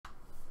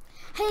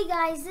Hey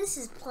guys, this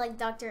is Plague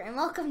Doctor, and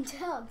welcome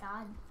to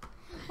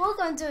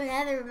welcome to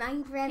another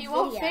Minecraft video. You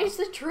won't face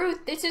the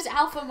truth. This is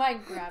Alpha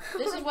Minecraft.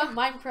 This is what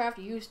Minecraft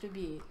used to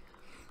be.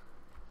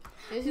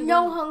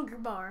 No hunger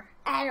bar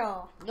at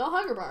all. No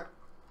hunger bar.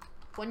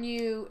 When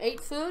you ate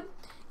food,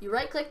 you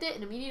right-clicked it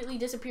and immediately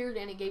disappeared,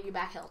 and it gave you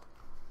back health.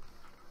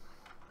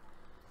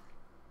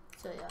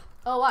 So yeah.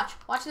 Oh,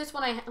 watch this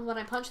when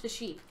I punch the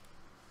sheep.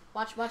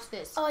 Watch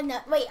this. Oh no!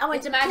 Wait, I want.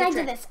 It's a magic Can I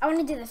trick. do this? I want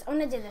to do this. I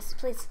want to do this.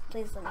 Please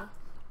let me.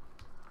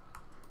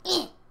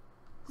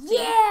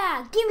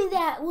 Yeah, give me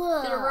that.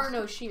 Whoa. There were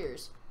no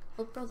shears.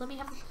 Look, bro, let me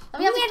have the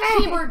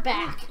keyboard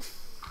back.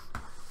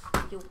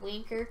 You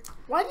winker.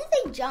 Why did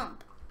they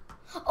jump?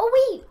 Oh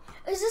wait,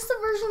 is this the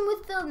version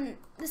with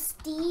the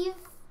Steve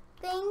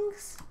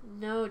things?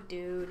 No,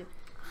 dude.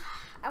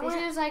 This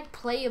is like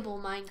playable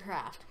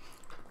Minecraft.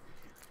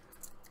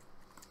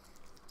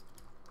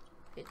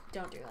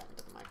 Don't do that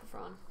into the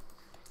microphone.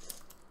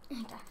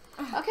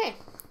 Okay,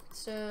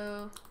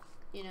 so,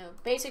 you know,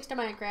 basics to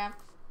Minecraft,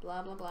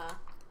 blah, blah, blah.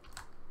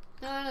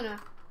 No.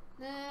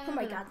 Oh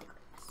my god, the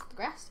grass. The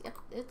grass? Yep,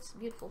 it's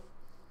beautiful.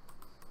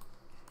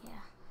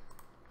 Yeah.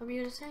 What were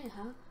you going to say,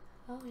 huh?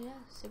 Oh,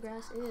 yes, the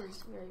grass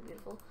is very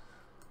beautiful.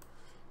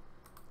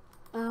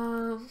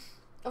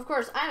 Of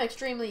course, I'm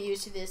extremely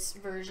used to this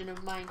version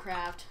of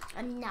Minecraft.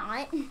 I'm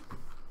not.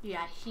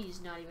 Yeah,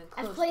 he's not even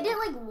close. I've played it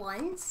like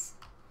once,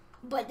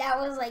 but that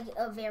was like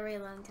a very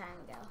long time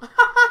ago.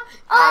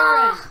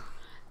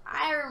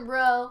 Iron,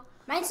 bro.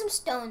 Mine some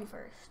stone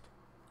first.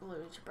 Well,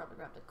 we should probably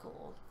grab the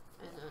coal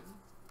and then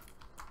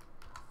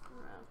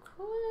real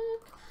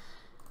quick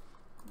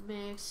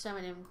make some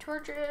of them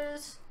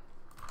torches.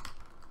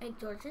 Make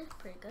torches,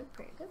 pretty good.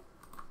 Pretty good.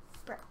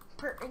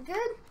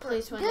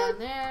 Place one down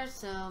there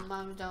so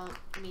mom don't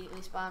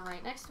immediately spawn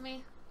right next to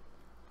me.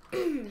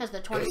 Because the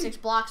 26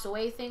 blocks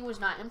away thing was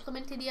not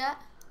implemented yet.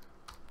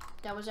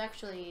 That was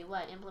actually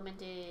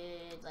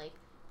implemented like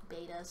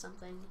beta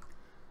something.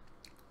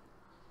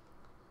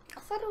 I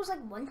thought it was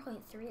like 1.3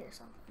 or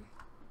something.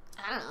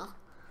 I don't know.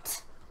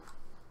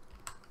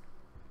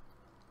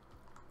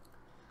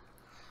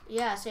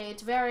 Yeah, say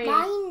it's very.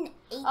 Mine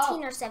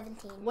 18 or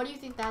 17. What do you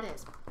think that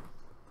is?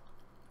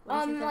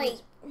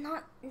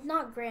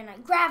 Not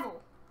granite,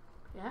 gravel.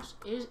 Yes,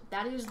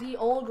 that is the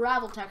old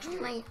gravel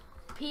texture.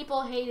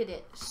 People hated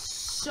it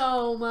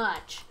so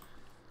much.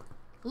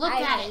 Look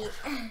at it.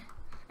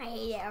 I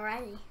hate it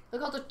already.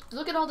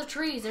 Look at all the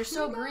trees. They're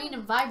so green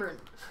and vibrant.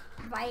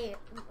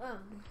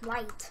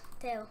 Light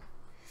too.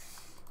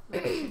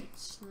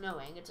 It's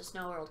snowing. It's a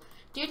snow world.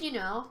 Did you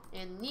know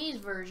in this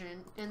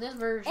version, in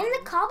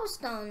the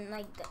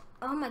cobblestone,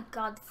 oh my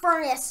god,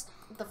 furnace.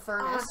 The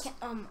furnace.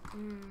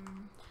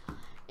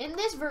 In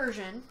this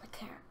version, I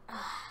can't.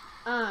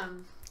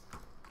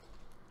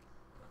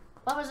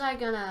 What was I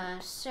gonna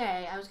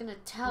say? I was gonna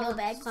tell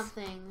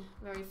something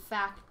very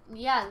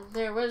Yeah,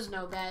 there was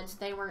no beds.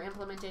 They were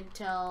implemented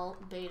till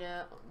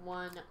beta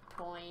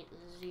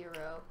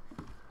 1.0.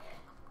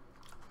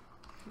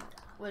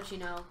 Which, you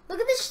know. Look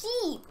at the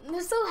sheep.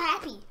 They're so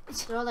happy.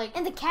 They're like,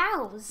 and the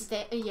cows.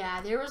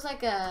 Yeah, there was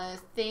like a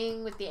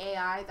thing with the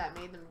AI that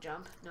made them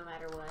jump no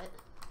matter what.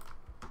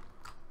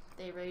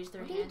 They raised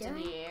their hands in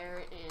the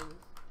air and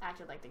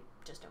acted like they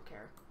just don't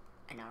care.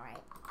 I know,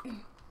 right?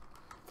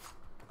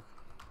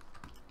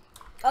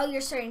 Oh,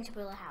 you're starting to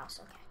build a house.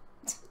 Okay.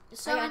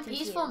 So in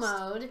peaceful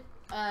mode,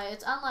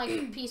 it's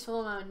unlike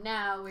peaceful mode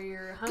now where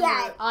your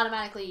hunger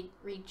automatically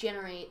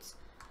regenerates.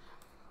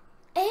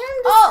 And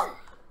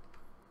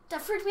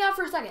that freaked me out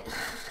for a second.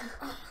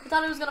 I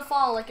thought it was gonna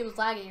fall, like it was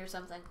lagging or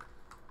something,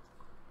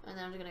 and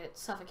then I was gonna get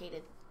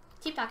suffocated.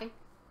 Keep talking.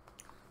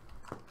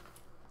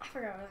 I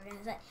forgot what I was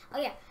gonna say. Oh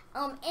yeah.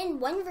 In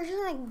one version,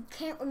 I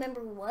can't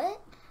remember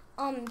what.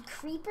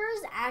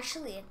 Creepers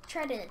actually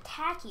try to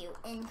attack you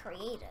in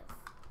creative.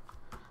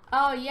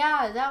 Oh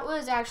yeah, that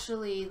was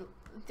actually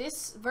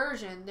this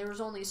version. There was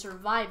only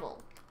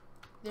survival.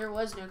 There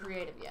was no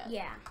creative yet.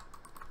 Yeah.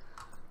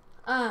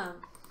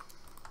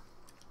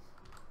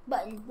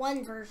 But in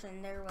one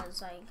version, there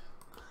was like.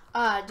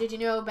 Did you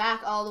know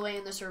back all the way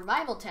in the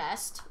survival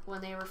test when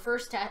they were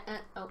first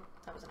oh,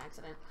 that was an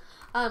accident.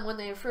 When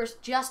they were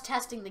first just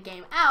testing the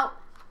game out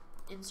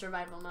in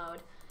survival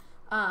mode,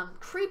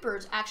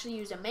 creepers actually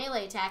used a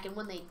melee attack, and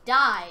when they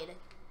died,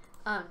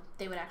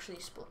 they would actually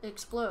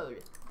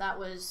explode. That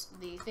was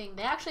the thing.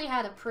 They actually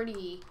had a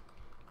pretty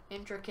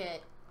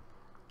intricate,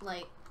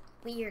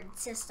 weird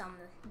system.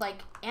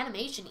 Like,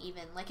 animation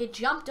even. Like, it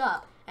jumped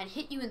up and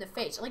hit you in the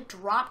face. It,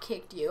 drop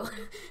kicked you.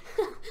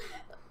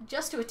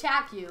 Just to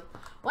attack you.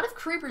 What if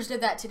creepers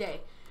did that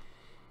today?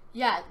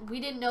 Yeah,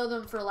 we didn't know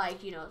them for,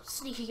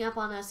 sneaking up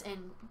on us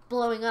and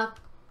blowing up.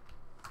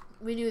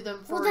 We knew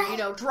them for,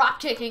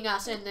 drop kicking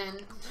us and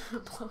then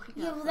blowing up.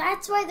 Yeah, well,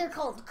 that's why they're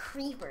called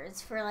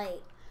creepers, for,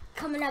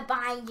 coming up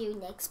behind you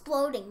and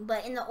exploding.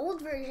 But in the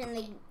old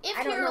version,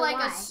 if you're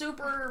a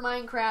super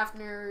Minecraft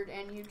nerd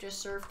and you just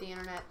surf the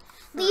internet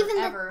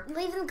forever,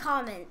 leave in the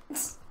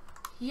comments.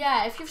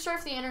 Yeah, if you've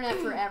surfed the internet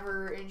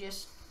forever and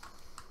just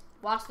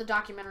watch the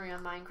documentary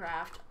on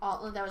Minecraft.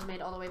 That was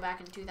made all the way back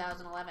in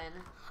 2011.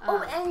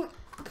 Oh, and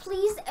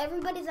please,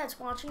 everybody that's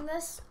watching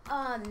this,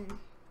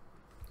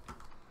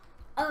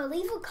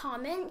 leave a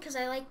comment because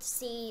I like to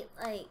see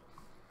like.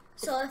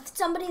 So if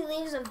somebody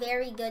leaves a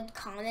very good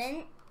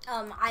comment,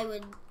 I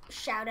would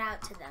shout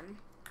out to them.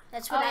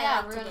 That's what I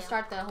like we're to gonna do.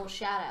 start the whole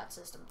shout out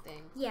system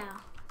thing. Yeah.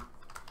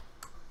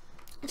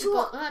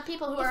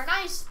 People who are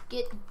nice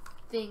get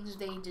things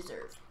they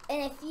deserve.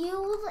 And if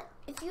you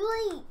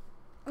like,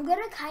 I'm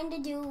gonna kind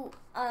of do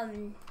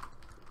and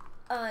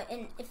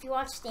if you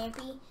watch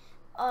Stampy,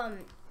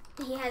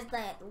 he has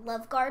that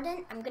love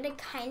garden. I'm gonna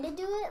kind of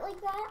do it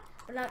like that,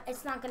 but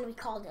it's not gonna be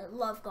called a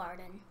love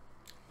garden.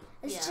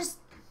 It's just,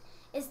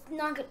 it's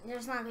not.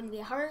 There's not gonna be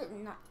a heart.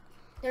 And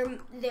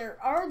there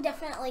are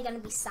definitely gonna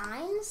be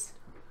signs.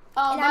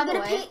 Oh, and by I'm the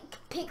gonna way,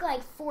 pick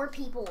like 4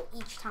 people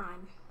each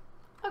time.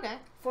 Okay.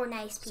 4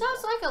 nice people. So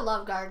it's like a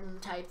love garden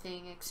type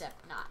thing,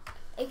 except not.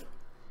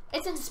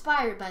 It's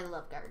inspired by the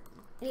love garden.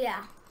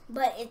 Yeah,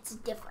 but it's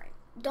different.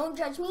 Don't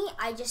judge me.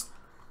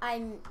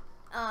 I'm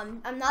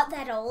not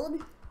that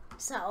old,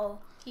 so.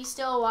 He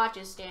still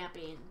watches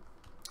Stampy.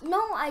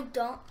 No, I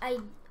don't. I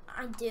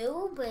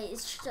do, but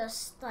it's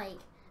just like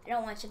I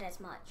don't watch it as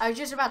much. I was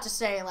just about to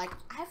say, like,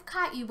 I've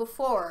caught you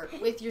before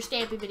with your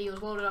Stampy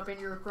videos loaded up in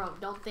your Chrome.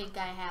 Don't think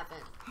I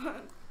haven't.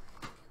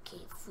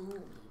 Can't fool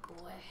me,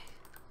 boy.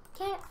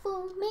 Can't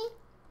fool me.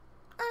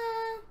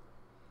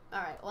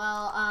 Alright,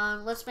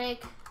 well, let's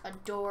make a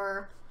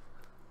door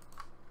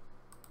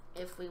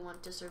if we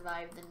want to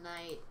survive the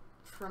night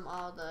from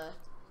all the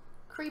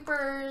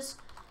creepers.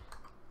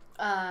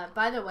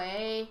 By the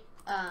way,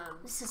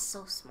 this is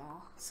so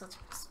small. Such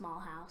a small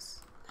house.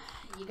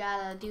 You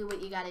gotta do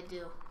what you gotta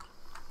do,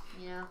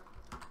 you know?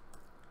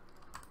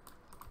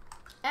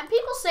 And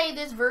people say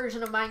this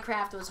version of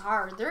Minecraft was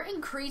hard. They're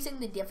increasing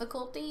the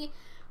difficulty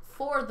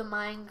for the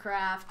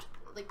Minecraft,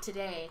 like,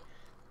 today.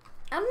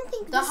 I don't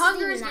think the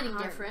hunger is is getting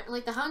different.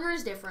 Like, the hunger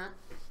is different.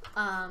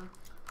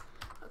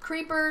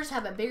 Creepers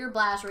have a bigger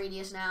blast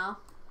radius now.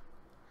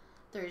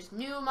 There's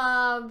new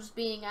mobs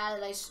being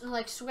added. I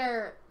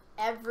swear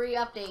every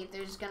update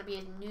there's gonna be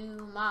a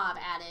new mob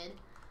added.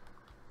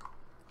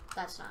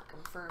 That's not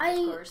confirmed, of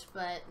course,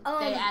 but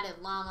they added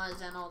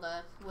llamas and all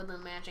the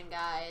woodland mansion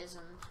guys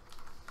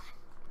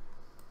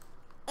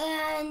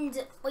and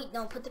wait,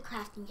 no, put the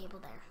crafting table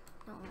there.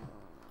 No,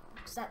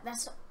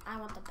 that's I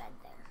want the bed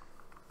there.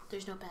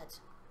 There's no beds.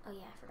 Oh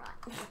yeah, I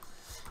forgot.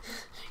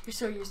 You're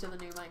so used to the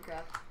new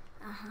Minecraft.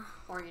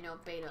 Or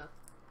beta.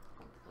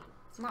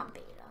 It's not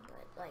beta,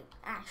 but like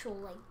actual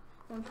like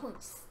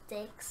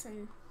 1.6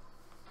 and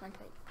 1.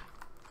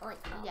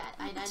 Yeah,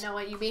 I know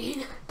what you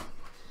mean.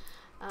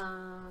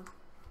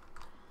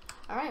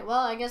 Alright,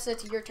 well, I guess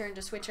it's your turn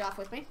to switch off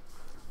with me.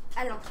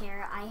 I don't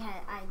care.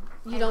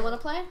 You don't want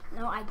to play?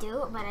 No, I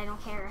do, but I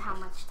don't care how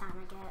much time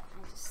I get.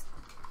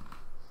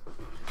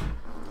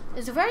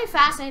 It's a very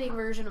fascinating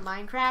version of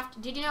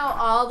Minecraft. Did you know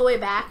all the way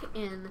back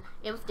in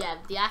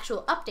InfDev, the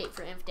actual update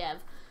for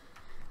InfDev,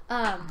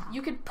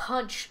 you could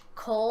punch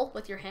coal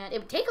with your hand. It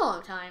would take a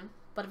long time,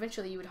 but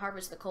eventually you would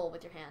harvest the coal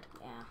with your hand.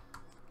 Yeah.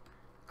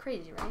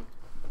 Crazy, right?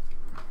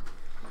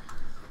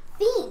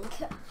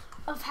 Think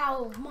of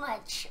how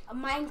much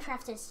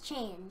Minecraft has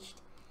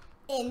changed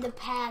in the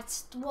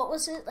past, what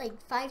was it, like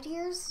 5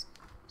 years?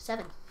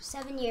 7.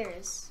 7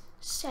 years.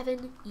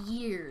 7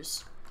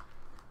 years.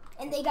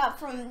 And they got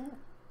from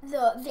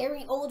the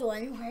very old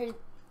one where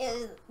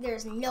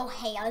there's no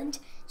hand,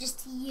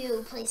 just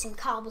you placing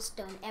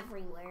cobblestone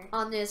everywhere.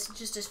 On this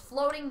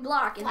floating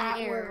block in the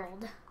air.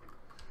 World.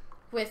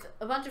 With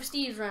a bunch of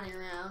Steves running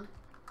around.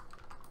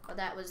 Well,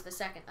 that was the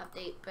second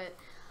update, but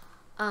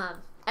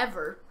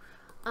ever.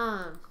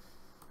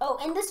 Oh,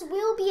 and this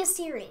will be a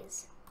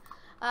series.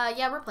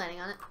 Yeah, we're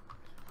planning on it.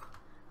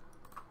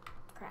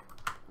 Crap.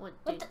 What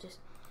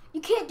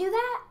you can't do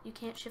that? You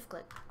can't shift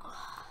click.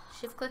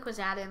 Shift click was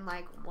added in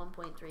like 1.3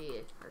 or something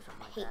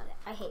like that.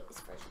 I hate this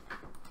version.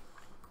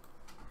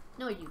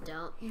 No, you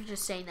don't. You're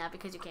just saying that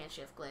because you can't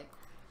shift click.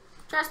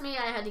 Trust me,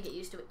 I had to get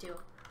used to it too.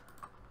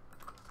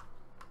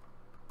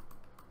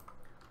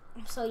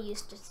 I'm so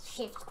used to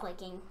shift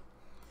clicking.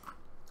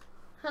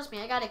 Trust me,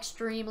 I got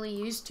extremely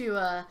used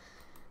to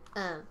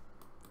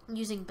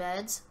using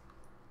beds.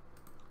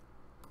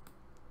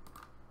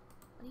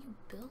 What are you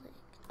building?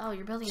 Oh,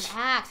 you're building an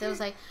axe. I was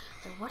like,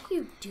 what are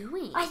you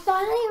doing? I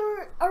thought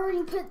I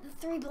already put the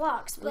 3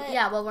 blocks, but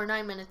yeah, well, we're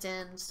 9 minutes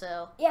in,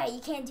 so yeah, you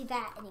can't do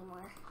that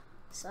anymore.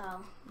 So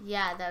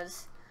yeah, that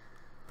was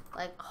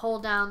like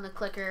hold down the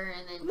clicker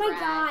and then. Oh my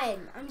god,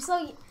 I'm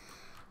so.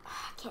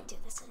 I can't do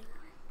this anymore.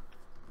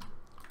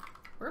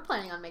 We're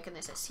planning on making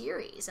this a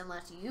series,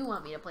 unless you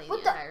want me to play the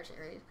entire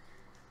series.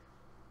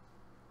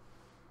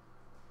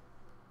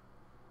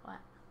 What?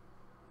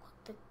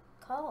 The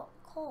coal.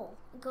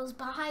 It goes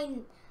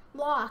behind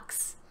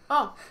blocks.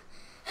 Oh.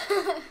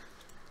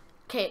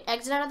 Okay,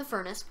 exit out of the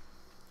furnace.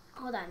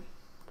 Hold on.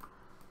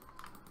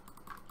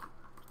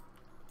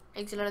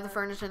 Exit out of the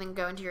furnace and then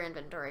go into your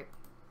inventory.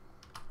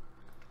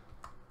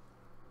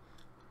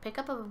 Pick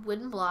up a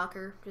wooden block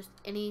or just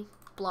any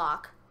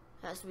block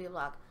It has to be a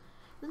block.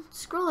 Then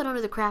scroll it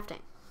under the crafting.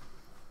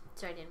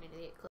 Sorry, I didn't mean to get close.